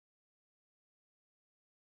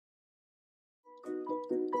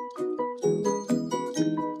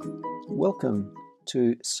Welcome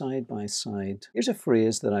to Side by Side. Here's a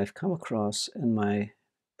phrase that I've come across in my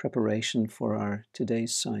preparation for our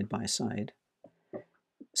today's Side by Side.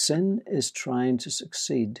 Sin is trying to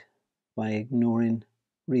succeed by ignoring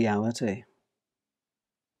reality.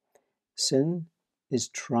 Sin is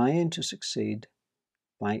trying to succeed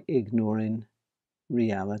by ignoring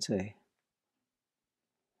reality.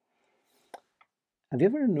 Have you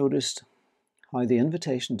ever noticed how the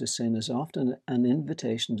invitation to sin is often an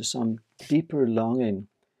invitation to some deeper longing,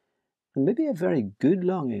 and maybe a very good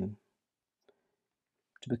longing,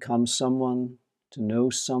 to become someone, to know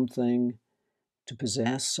something, to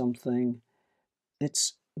possess something?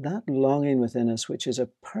 It's that longing within us, which is a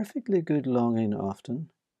perfectly good longing often,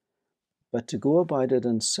 but to go about it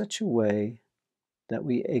in such a way that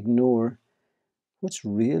we ignore what's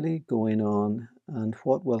really going on and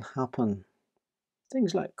what will happen.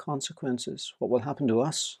 Things like consequences, what will happen to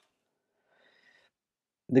us.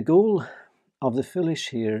 The goal of the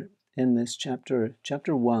foolish here in this chapter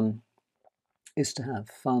 1, is to have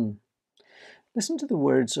fun. Listen to the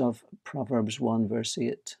words of Proverbs 1 verse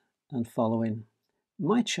 8 and following.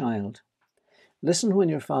 My child, listen when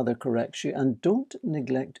your father corrects you, and don't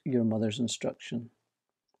neglect your mother's instruction.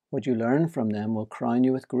 What you learn from them will crown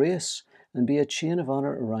you with grace and be a chain of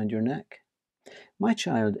honor around your neck. My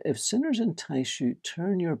child, if sinners entice you,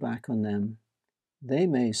 turn your back on them. They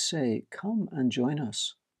may say, come and join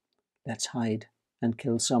us. Let's hide and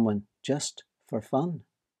kill someone just for fun.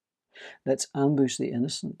 Let's ambush the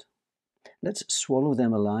innocent. Let's swallow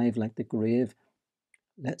them alive like the grave.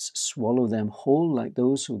 Let's swallow them whole like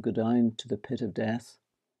those who go down to the pit of death.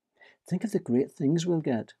 Think of the great things we'll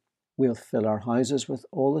get. We'll fill our houses with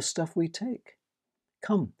all the stuff we take.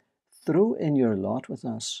 Come, throw in your lot with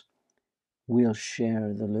us. We'll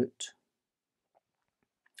share the loot.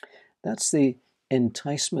 That's the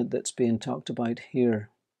enticement that's being talked about here.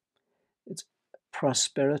 It's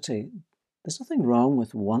prosperity. There's nothing wrong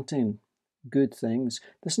with wanting good things.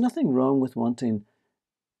 There's nothing wrong with wanting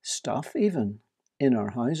stuff even in our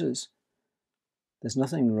houses. There's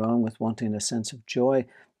nothing wrong with wanting a sense of joy.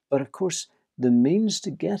 But of course, the means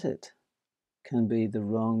to get it can be the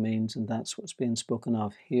wrong means, and that's what's being spoken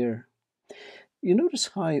of here. You notice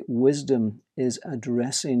how wisdom is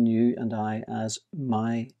addressing you and I as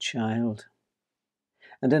my child.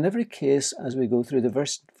 And in every case, as we go through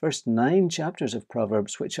the first 9 chapters of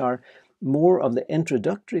Proverbs, which are more of the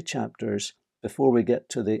introductory chapters before we get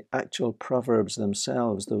to the actual Proverbs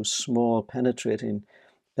themselves, those small penetrating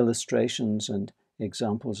illustrations and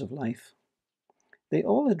examples of life, they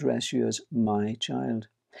all address you as my child.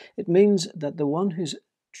 It means that the one who's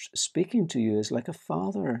speaking to you is like a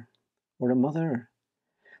father or a mother.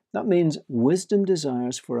 That means wisdom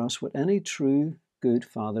desires for us what any true good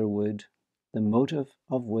father would. The motive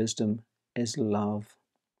of wisdom is love.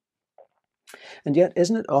 And yet,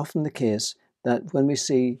 isn't it often the case that when we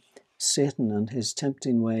see Satan and his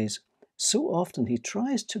tempting ways, so often he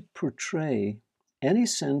tries to portray any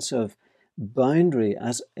sense of boundary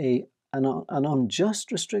as an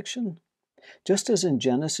unjust restriction? Just as in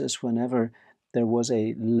Genesis, whenever there was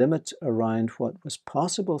a limit around what was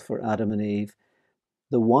possible for Adam and Eve,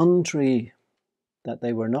 the one tree that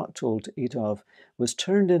they were not told to eat of was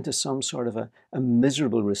turned into some sort of a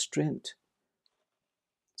miserable restraint,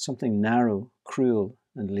 something narrow, cruel,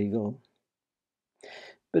 and legal.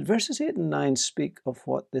 But verses 8 and 9 speak of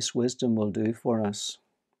what this wisdom will do for us.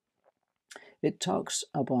 It talks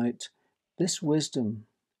about this wisdom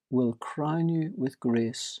will crown you with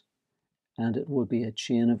grace, and it will be a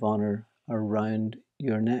chain of honor around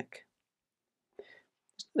your neck.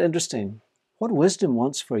 Isn't it interesting? What wisdom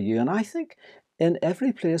wants for you. And I think in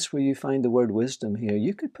every place where you find the word wisdom here,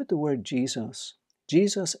 you could put the word Jesus.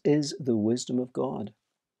 Jesus is the wisdom of God.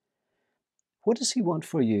 What does he want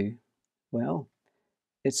for you? Well,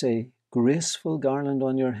 it's a graceful garland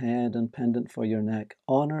on your head and pendant for your neck,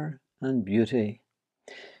 honor and beauty.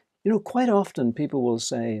 You know, quite often people will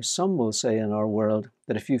say, some will say in our world,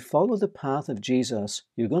 that if you follow the path of Jesus,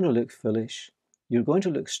 you're going to look foolish. You're going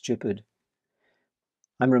to look stupid.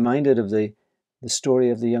 I'm reminded of the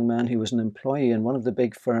story of the young man who was an employee in one of the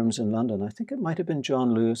big firms in London. I think it might have been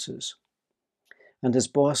John Lewis's. And his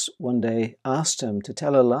boss one day asked him to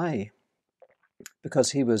tell a lie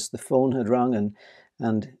because the phone had rung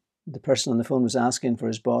and the person on the phone was asking for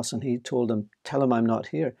his boss, and he told him, tell him I'm not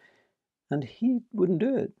here. And he wouldn't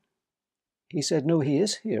do it. He said, no, he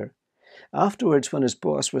is here. Afterwards, when his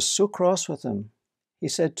boss was so cross with him, he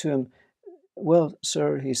said to him, well,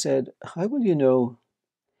 sir, he said, how will you know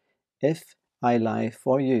if I lie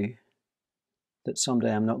for you that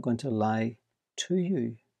someday I'm not going to lie to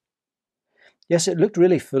you? Yes, it looked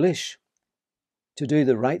really foolish to do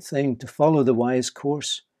the right thing, to follow the wise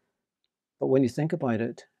course. But when you think about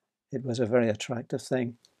it, it was a very attractive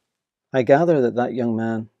thing. I gather that that young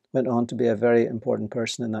man went on to be a very important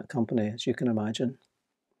person in that company, as you can imagine.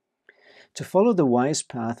 To follow the wise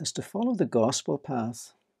path is to follow the gospel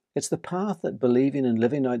path. It's the path that believing and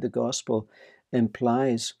living out the gospel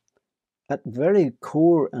implies. At very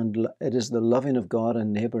core, and it is the loving of God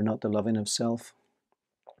and neighbour, not the loving of self.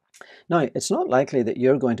 Now, it's not likely that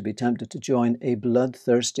you're going to be tempted to join a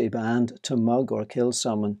bloodthirsty band to mug or kill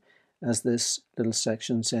someone, as this little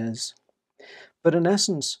section says. But in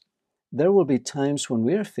essence, there will be times when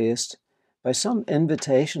we are faced by some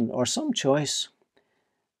invitation or some choice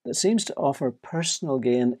that seems to offer personal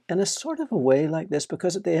gain in a sort of a way like this,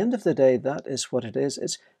 because at the end of the day, that is what it is.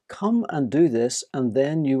 It's come and do this, and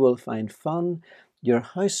then you will find fun. Your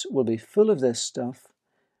house will be full of this stuff.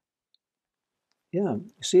 Yeah,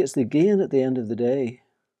 you see, it's the gain at the end of the day.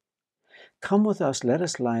 Come with us, let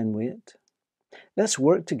us lie in wait. Let's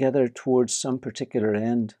work together towards some particular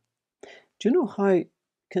end. Do you know how it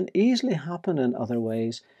can easily happen in other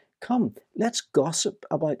ways? Come, let's gossip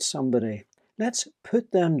about somebody. Let's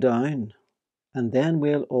put them down. And then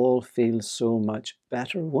we'll all feel so much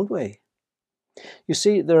better, won't we? You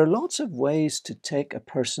see, there are lots of ways to take a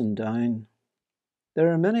person down. There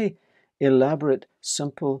are many elaborate,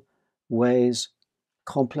 simple ways,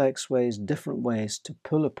 complex ways, different ways to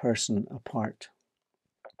pull a person apart.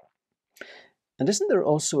 And isn't there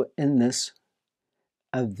also in this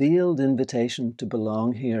a veiled invitation to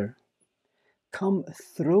belong here? Come,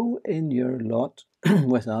 throw in your lot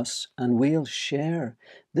with us, and we'll share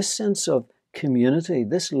this sense of community,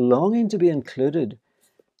 this longing to be included.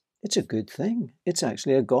 It's a good thing. It's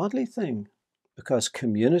actually a godly thing, because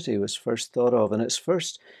community was first thought of, and it's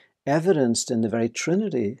first evidenced in the very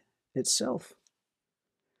Trinity itself.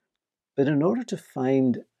 But in order to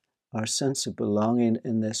find our sense of belonging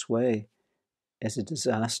in this way is a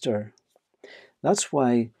disaster. That's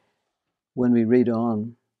why when we read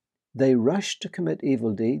on, they rush to commit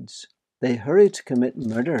evil deeds. They hurry to commit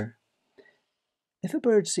murder. If a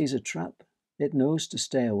bird sees a trap, it knows to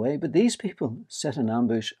stay away. But these people set an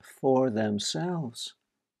ambush for themselves.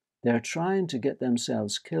 They're trying to get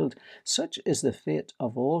themselves killed. Such is the fate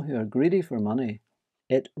of all who are greedy for money.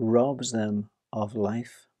 It robs them of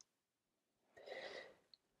life.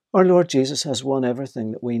 Our Lord Jesus has won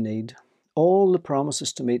everything that we need. All the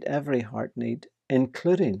promises to meet every heart need,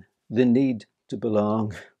 including the need to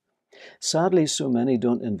belong. Sadly, so many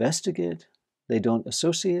don't investigate, they don't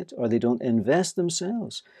associate, or they don't invest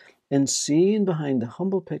themselves in seeing behind the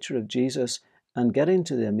humble picture of Jesus and getting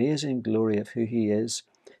to the amazing glory of who he is,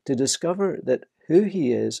 to discover that who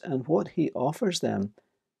he is and what he offers them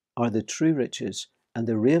are the true riches and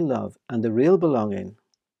the real love and the real belonging.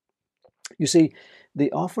 You see,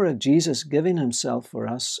 the offer of Jesus giving himself for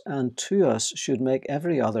us and to us should make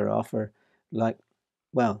every other offer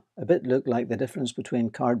a bit look like the difference between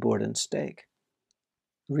cardboard and steak.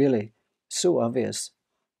 Really, so obvious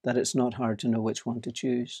that it's not hard to know which one to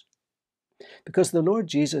choose. Because the Lord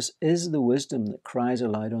Jesus is the wisdom that cries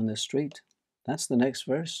aloud on the street. That's the next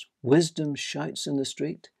verse. Wisdom shouts in the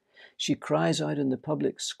street. She cries out in the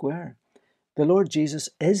public square. The Lord Jesus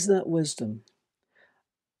is that wisdom.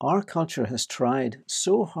 Our culture has tried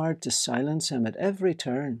so hard to silence him at every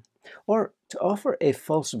turn, or to offer a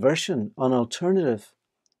false version, an alternative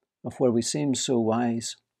of where we seem so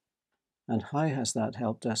wise. And how has that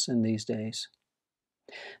helped us in these days?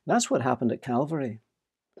 That's what happened at Calvary.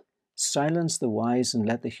 Silence the wise and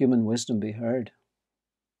let the human wisdom be heard.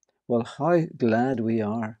 Well, how glad we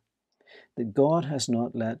are that God has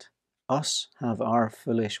not let us have our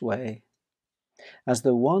foolish way. As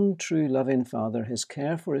the one true loving Father, his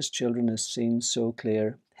care for his children is seen so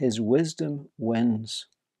clear. His wisdom wins.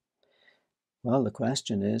 Well, the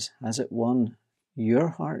question is, has it won your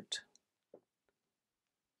heart?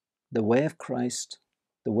 The way of Christ,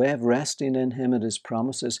 the way of resting in him and his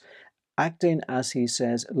promises, acting as he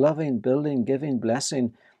says, loving, building, giving,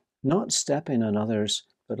 blessing, not stepping on others,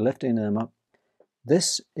 but lifting them up.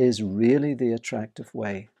 This is really the attractive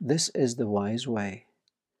way. This is the wise way.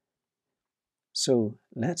 So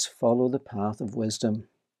let's follow the path of wisdom.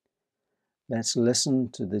 Let's listen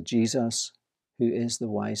to the Jesus who is the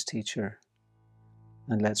wise teacher.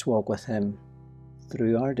 And let's walk with him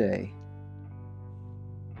through our day.